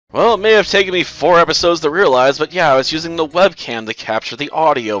Well, it may have taken me 4 episodes to realize, but yeah, I was using the webcam to capture the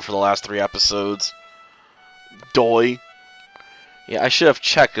audio for the last 3 episodes. Doy. Yeah, I should have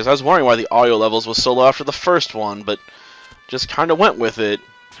checked, because I was wondering why the audio levels was so low after the first one, but just kind of went with it,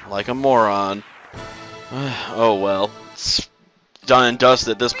 like a moron. Oh well, it's done and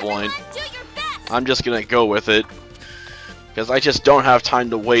dusted at this point. I'm just gonna go with it, because I just don't have time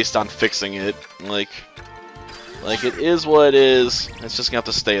to waste on fixing it. Like it is what it is. It's just gonna have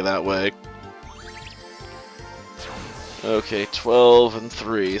to stay that way. Okay, 12 and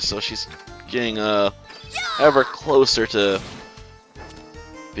 3, so she's getting ever closer to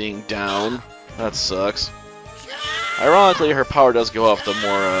being down. That sucks. Ironically, her power does go up the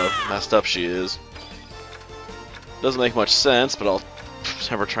more messed up she is. Doesn't make much sense, but I'll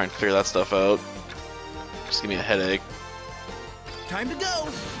never try and figure that stuff out. Just give me a headache. Time to go.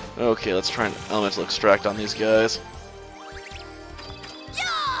 Okay, let's try an elemental extract on these guys.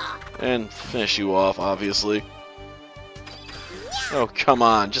 And finish you off, obviously. Oh, come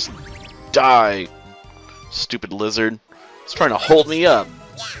on, just die. Stupid lizard. It's trying to hold me up.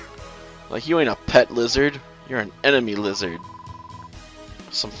 Like, you ain't a pet lizard. You're an enemy lizard.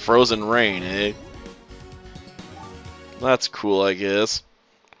 Some frozen rain, eh? That's cool, I guess.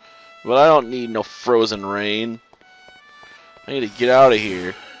 But I don't need no frozen rain. I need to get out of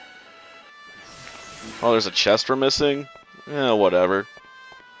here. Oh, there's a chest we're missing? Eh, whatever.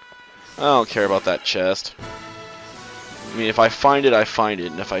 I don't care about that chest. I mean, if I find it, I find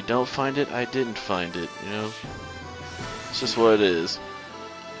it. And if I don't find it, I didn't find it, you know? It's just what it is.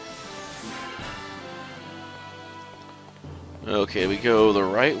 Okay, we go the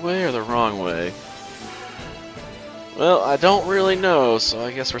right way or the wrong way? Well, I don't really know, so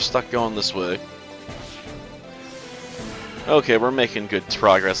I guess we're stuck going this way. Okay, we're making good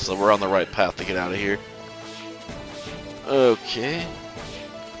progress, so we're on the right path to get out of here. Okay.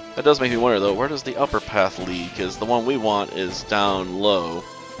 That does make me wonder, though, where does the upper path lead? Because the one we want is down low,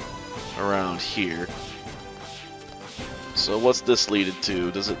 around here. So what's this leaded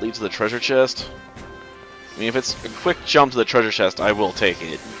to? Does it lead to the treasure chest? I mean, if it's a quick jump to the treasure chest, I will take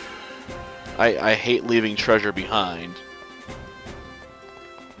it. I hate leaving treasure behind.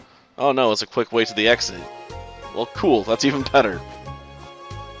 Oh no, it's a quick way to the exit. Well, cool, that's even better.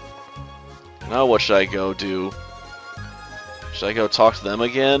 Now what should I go do? Should I go talk to them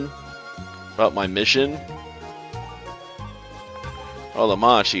again? About my mission? Oh, the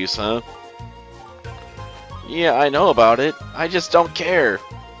Machis, huh? Yeah, I know about it. I just don't care.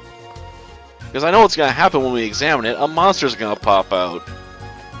 Because I know what's going to happen when we examine it. A monster's going to pop out.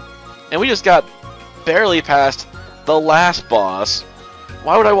 And we just got barely past the last boss.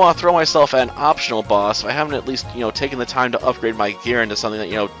 Why would I want to throw myself at an optional boss if I haven't at least, you know, taken the time to upgrade my gear into something that,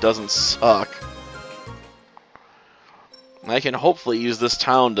 you know, doesn't suck? And I can hopefully use this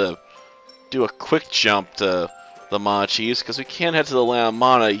town to do a quick jump to the Machis, because we can't head to the Land of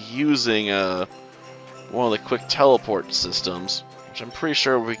Mana using one of the quick teleport systems, which I'm pretty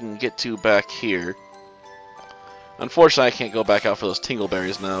sure we can get to back here. Unfortunately, I can't go back out for those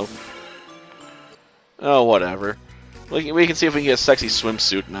tingleberries now. Oh, whatever. We can see if we can get a sexy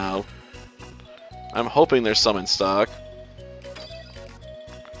swimsuit now. I'm hoping there's some in stock.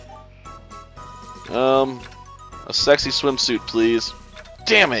 A sexy swimsuit, please.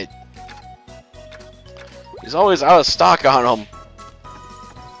 Damn it! He's always out of stock on them.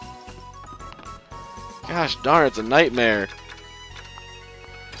 Gosh darn, it's a nightmare.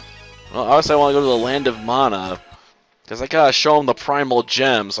 Well, obviously I want to go to the Land of Mana, because I gotta show him the primal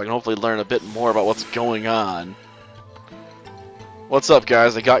gems so I can hopefully learn a bit more about what's going on. What's up,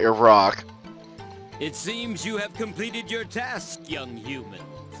 guys? I got your rock. It seems you have completed your task, young human.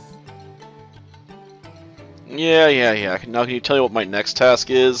 Yeah. Now can you tell me what my next task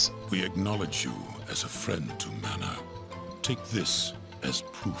is? We acknowledge you as a friend to Mana. Take this as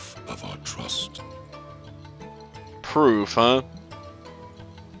proof of our trust. Proof, huh?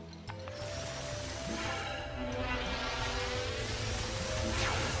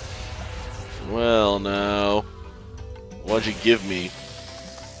 Well, now, what'd you give me?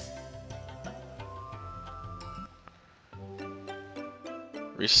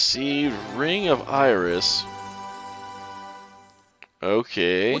 Received Ring of Iris.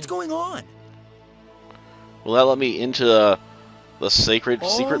 Okay. What's going on? Will that let me into the sacred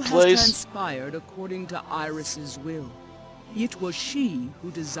secret place? All has transpired according to Iris's will. It was she who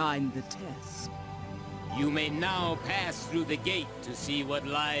designed the test. You may now pass through the gate to see what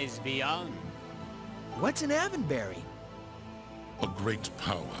lies beyond. What's an Avenberry? A great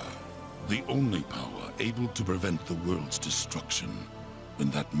power. The only power able to prevent the world's destruction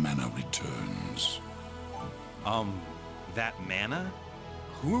when that mana returns. That mana?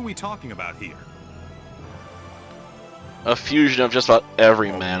 Who are we talking about here? A fusion of just about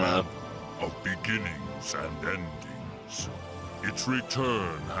every mana. Of beginnings and endings. Its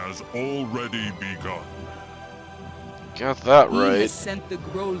return has already begun. Got that He right. has sent the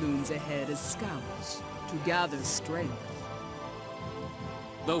Growloons ahead as scouts to gather strength.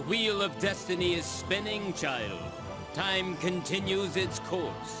 The wheel of destiny is spinning, child. Time continues its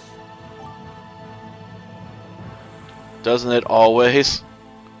course. Doesn't it always?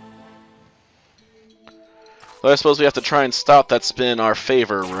 Well, I suppose we have to try and stop that spin in our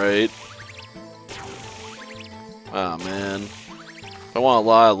favor, right? Oh man. If I want a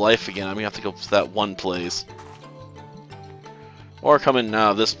lot of life again, I'm gonna have to go to that one place. Or come in and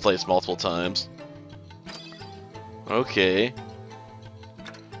out of this place multiple times. Okay.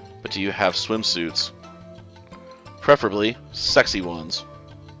 But do you have swimsuits? Preferably sexy ones.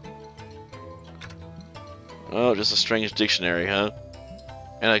 Oh, just a strange dictionary, huh?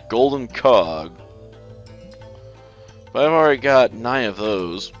 And a golden cog. But I've already got 9 of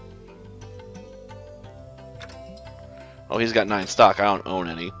those. Oh, he's got 9 stock. I don't own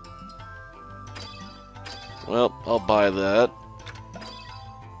any. Well, I'll buy that.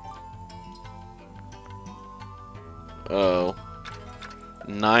 Oh.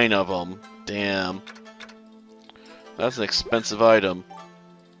 9 of them. Damn. That's an expensive item.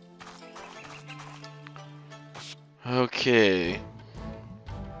 Okay.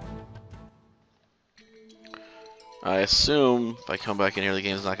 I assume if I come back in here, the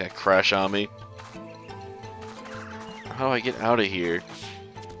game's not gonna crash on me. How do I get out of here?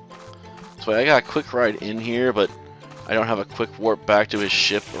 So I got a quick ride in here, but I don't have a quick warp back to his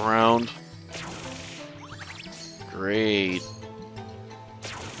ship around. Great.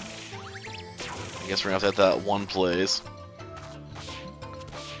 I guess we're gonna have to hit that one place.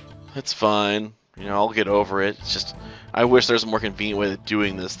 It's fine. You know, I'll get over it. It's just, I wish there's a more convenient way of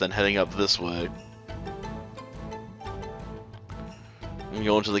doing this than heading up this way. And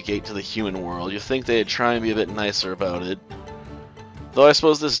going to the gate to the human world. You'd think they'd try and be a bit nicer about it. Though I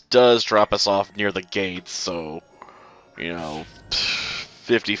suppose this does drop us off near the gate, so, you know,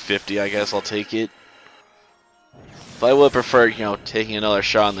 50-50, I guess I'll take it. But I would prefer, you know, taking another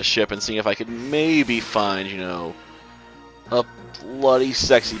shot on the ship and seeing if I could maybe find, you know, a bloody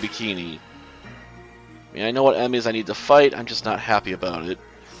sexy bikini. I mean, I know what enemies I need to fight, I'm just not happy about it.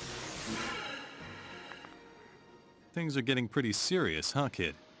 Things are getting pretty serious, huh,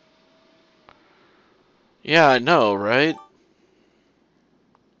 kid? Yeah, I know, right?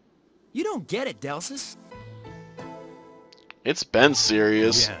 You don't get it, Delsus. It's been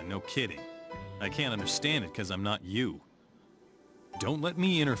serious. Yeah, no kidding. I can't understand it because I'm not you. Don't let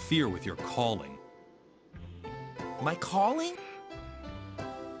me interfere with your calling. My calling?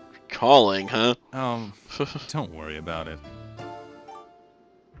 Calling, huh? Don't worry about it.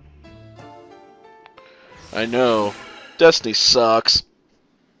 I know. Destiny sucks.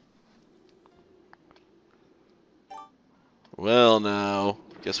 Well, now.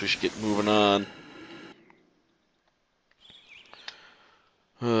 Guess we should get moving on.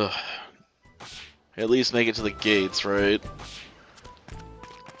 At least make it to the gates, right?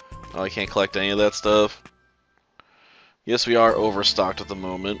 Oh, I can't collect any of that stuff. Yes, we are overstocked at the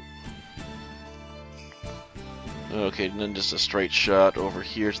moment. Okay, and then just a straight shot over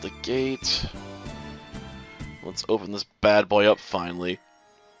here to the gate. Let's open this bad boy up finally.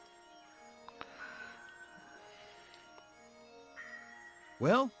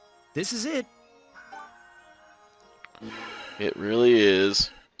 Well, this is it. It really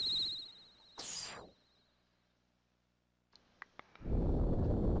is.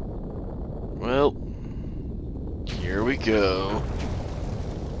 Well, here we go.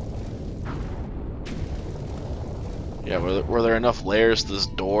 Yeah, were there enough layers to this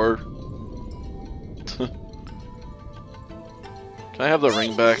door? Can I have the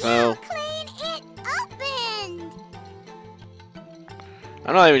ring back now?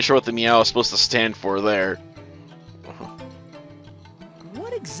 I'm not even sure what the meow is supposed to stand for there.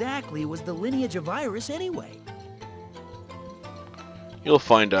 What exactly was the lineage of Iris anyway? You'll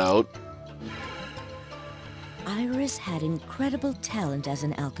find out. Iris had incredible talent as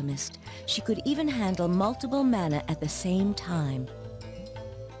an alchemist. She could even handle multiple mana at the same time.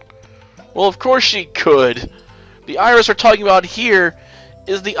 Well, of course she could. The Iris we're talking about here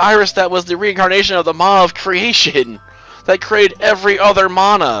is the Iris that was the reincarnation of the mana of creation. That created every other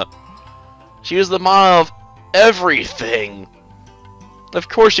mana. She was the mana of everything. Of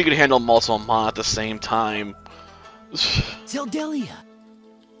course she could handle multiple mana at the same time. Zeldelia.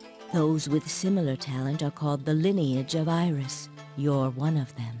 Those with similar talent are called the lineage of Iris. You're one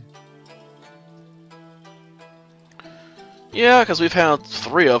of them. Yeah, because we've had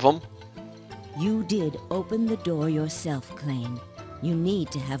 3 of them. You did open the door yourself, Klain. You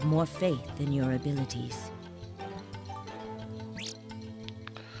need to have more faith in your abilities.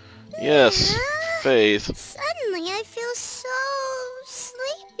 Yes, faith. Suddenly I feel so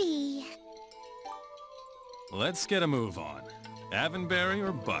sleepy. Let's get a move on. Avenberry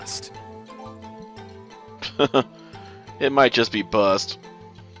or bust? It might just be bust.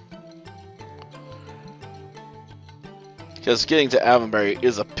 Because getting to Avenberry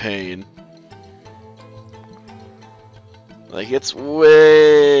is a pain. Like, it's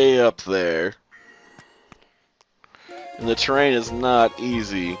way up there. And the terrain is not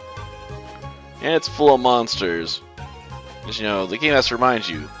easy. And it's full of monsters. Because, you know, the game has to remind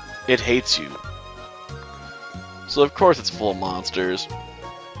you, it hates you. So of course it's full of monsters.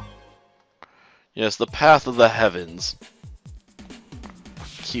 Yes, the path of the heavens.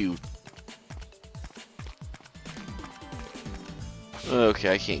 Cute.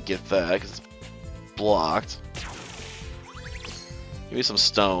 Okay, I can't get that because it's blocked. Give me some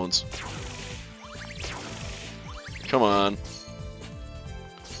stones. Come on.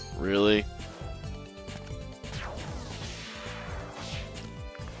 Really?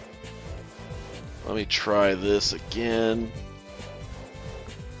 Let me try this again.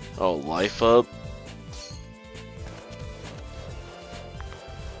 Oh, life up?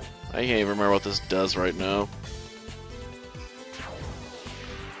 I can't even remember what this does right now.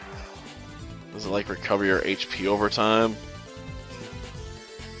 Does it like recover your HP over time?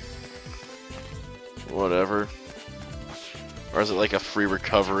 Whatever. Or is it like a free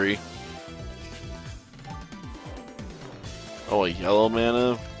recovery? Oh, a yellow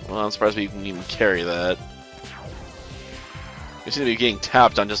mana? Well, I'm surprised we can even carry that. We seem to be getting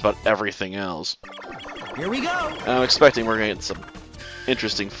tapped on just about everything else. Here we go. I'm expecting we're gonna get some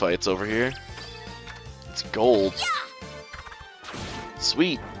interesting fights over here. It's gold.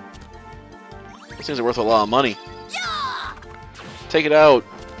 Sweet. These things are worth a lot of money. Take it out.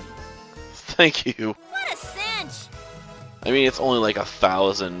 Thank you. What a cinch! I mean, it's only like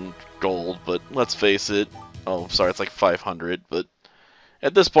 1,000 gold, but let's face it. Oh, sorry, it's like 500, but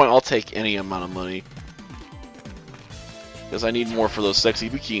at this point, I'll take any amount of money. Because I need more for those sexy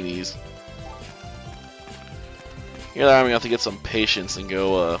bikinis. Either I'm gonna have to get some patience and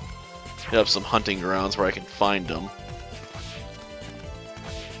go hit up some hunting grounds where I can find them.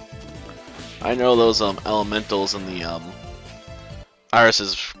 I know those elementals in the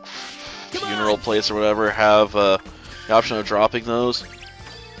Iris's funeral place or whatever have the option of dropping those.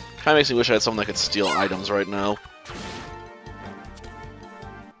 Kinda makes me wish I had someone that could steal items right now.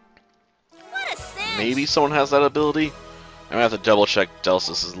 What a cinch! Maybe someone has that ability? I'm gonna have to double check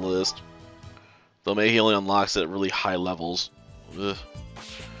Delsis' list. Though maybe he only unlocks it at really high levels. Ugh.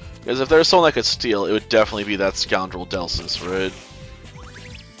 Because if there's someone that could steal, it would definitely be that scoundrel Delsis, right?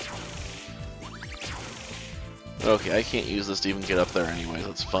 Okay, I can't use this to even get up there anyway,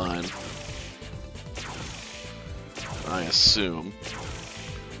 that's fine. I assume.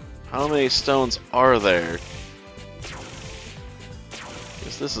 How many stones are there?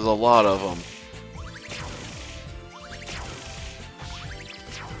 Because this is a lot of them.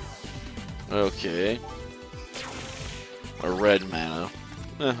 Okay. A red mana.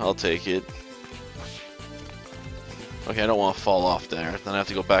 I'll take it. Okay, I don't want to fall off there. Then I have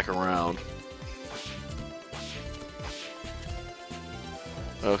to go back around.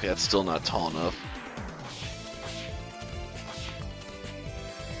 Okay, that's still not tall enough.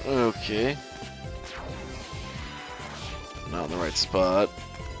 Okay. Not in the right spot.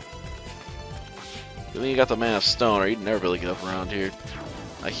 Then you got the Man of Stone, or you'd never be able to get up around here.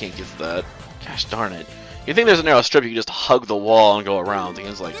 I can't get to that. Gosh darn it. You think there's a narrow strip, you can just hug the wall and go around. And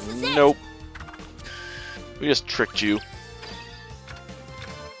it's like, nope. We just tricked you.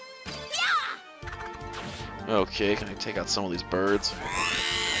 Okay, can I take out some of these birds?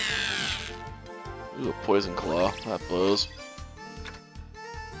 Ooh, a poison claw. That blows.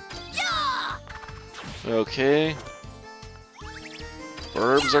 Okay.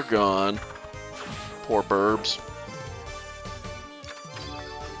 Burbs are gone. Poor burbs.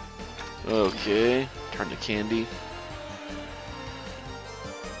 Okay. Turn to candy.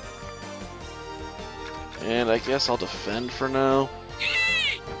 And I guess I'll defend for now.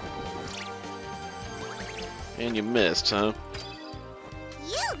 And you missed, huh?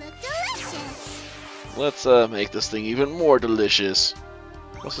 You look delicious. Let's make this thing even more delicious.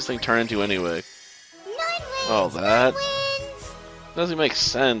 What's this thing turn into anyway? 9 wins, Oh, that? 9 wins. Doesn't make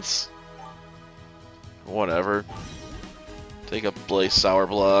sense. Whatever. Take a Blaze Sour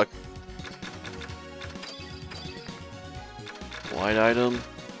Block. White item.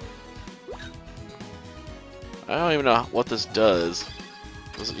 I don't even know what this does.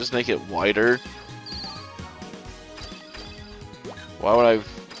 Does it just make it wider? Why would I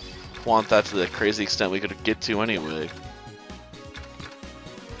want that to the crazy extent we could get to anyway?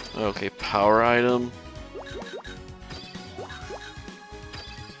 Okay, power item.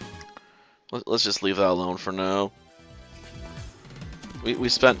 Let's just leave that alone for now. We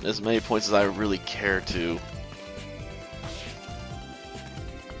spent as many points as I really care to.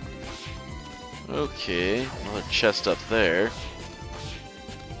 Okay, another chest up there.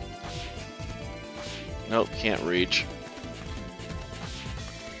 Nope, can't reach.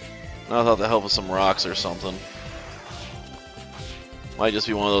 I thought that helped with some rocks or something. Might just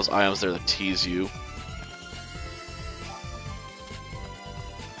be one of those items there that tease you.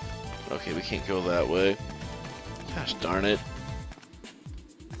 Okay, we can't go that way. Gosh darn it.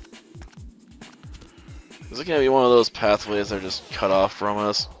 Is it gonna be one of those pathways that are just cut off from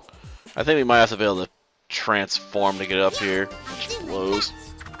us? I think we might have to be able to transform to get up here, which blows.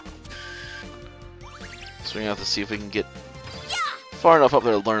 So we're gonna have to see if we can get far enough up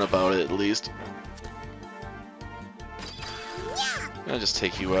there to learn about it at least. I'm gonna just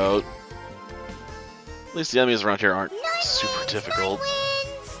take you out. At least the enemies around here aren't super difficult.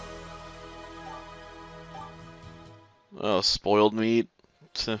 Oh, spoiled meat?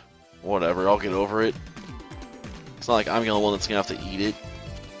 Whatever, I'll get over it. It's not like I'm the only one that's gonna have to eat it.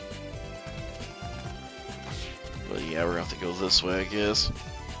 But yeah, we're gonna have to go this way, I guess.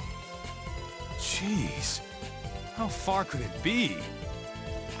 Jeez. How far could it be?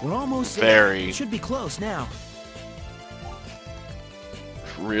 We're almost Very. there. Should be close now.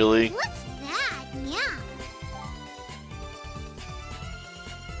 Really? What's that? Yeah.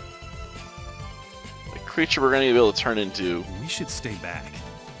 The creature we're gonna be able to turn into. We should stay back.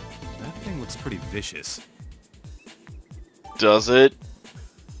 That thing looks pretty vicious. Does it?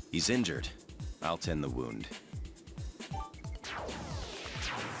 He's injured. I'll tend the wound.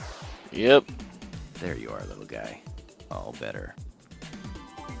 Yep. There you are, little guy. All better.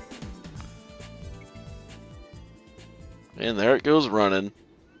 And there it goes running.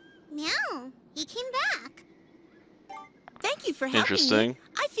 Meow. He came back. Thank you for helping Interesting. me.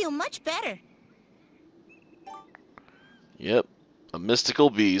 I feel much better. Yep. A mystical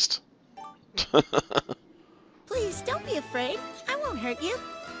beast. Please, don't be afraid. I won't hurt you.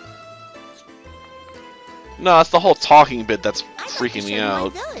 No, it's the whole talking bit that's I'd like freaking to me show you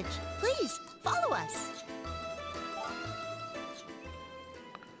out. my village. Please, follow us.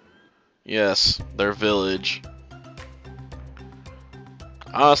 Yes, their village.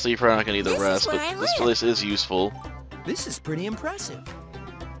 Honestly, you're probably not gonna need the This is rest, where but I this live. place is useful. This is pretty impressive.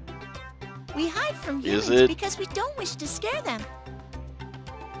 We hide from Is humans it? because we don't wish to scare them.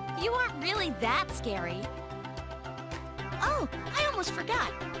 You aren't really that scary. Oh, I almost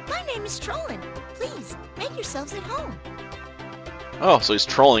forgot. My name is Trollin. Please, make yourselves at home. Oh, so he's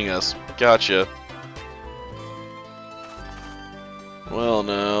trolling us. Gotcha. Well,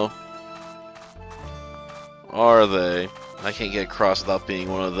 no. Are they? I can't get across without being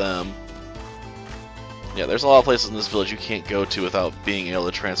one of them. Yeah, there's a lot of places in this village you can't go to without being able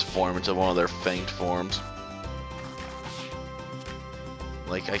to transform into one of their fanged forms.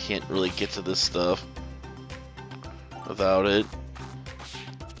 Like, I can't really get to this stuff without it.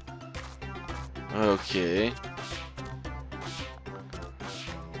 Okay.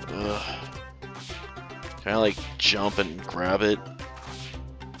 Ugh. Can I, like, jump and grab it?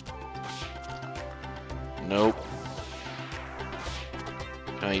 Nope.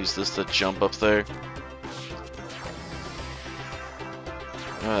 Can I use this to jump up there?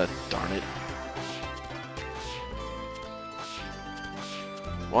 Ah, darn it.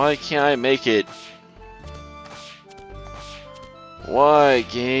 Why can't I make it? Why,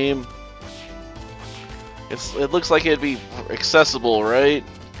 game? It looks like it'd be accessible, right?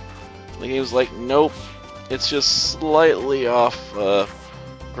 The game's like, nope. It's just slightly off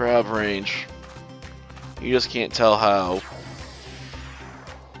grab range. You just can't tell how.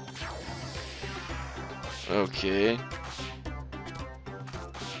 Okay.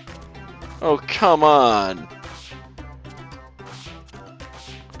 Oh, come on!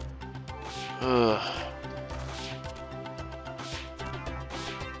 Ugh.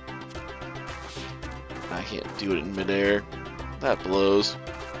 I can't do it in midair. That blows.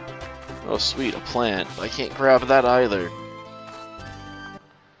 Oh sweet, a plant. I can't grab that either.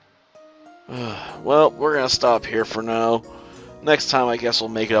 Well, we're gonna stop here for now. Next time I guess we'll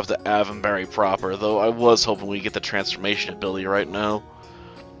make it up to Avenberry proper, though I was hoping we'd get the transformation ability right now.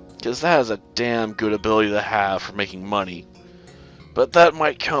 Because that is a damn good ability to have for making money. But that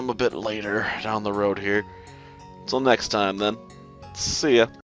might come a bit later down the road here. Until next time then. See ya.